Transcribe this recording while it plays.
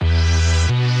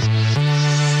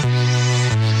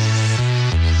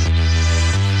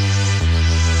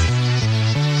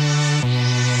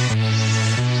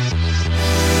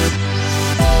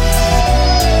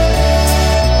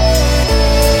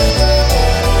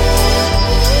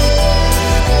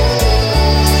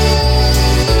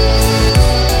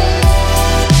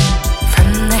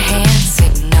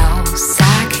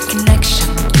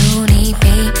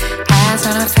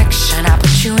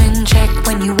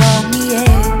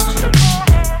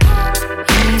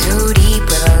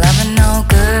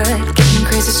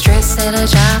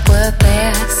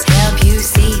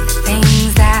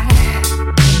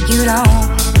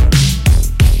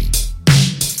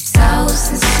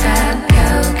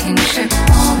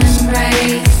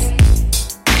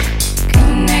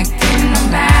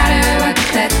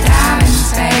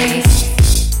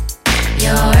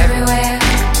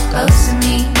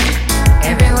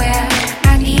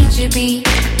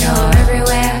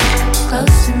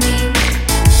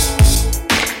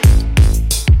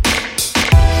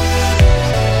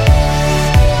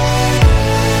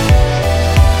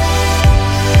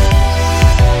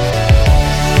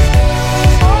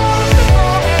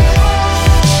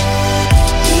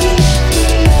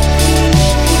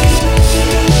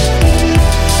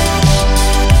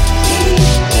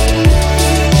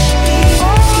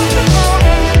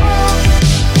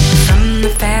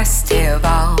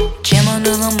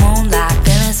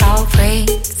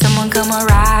more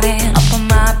riding up on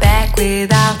my back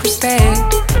without respect.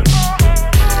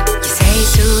 You say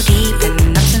it's too deep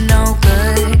and up to no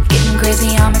good. Getting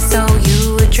crazy on me, so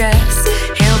you address.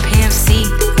 Help him see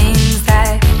the things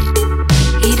that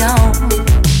he don't.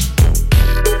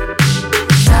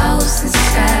 Close and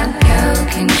step, you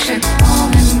kinship,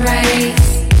 warm embrace.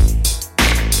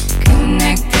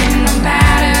 Connected no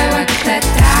matter what the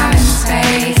time and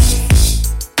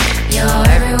space. You're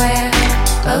everywhere,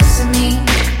 close to me.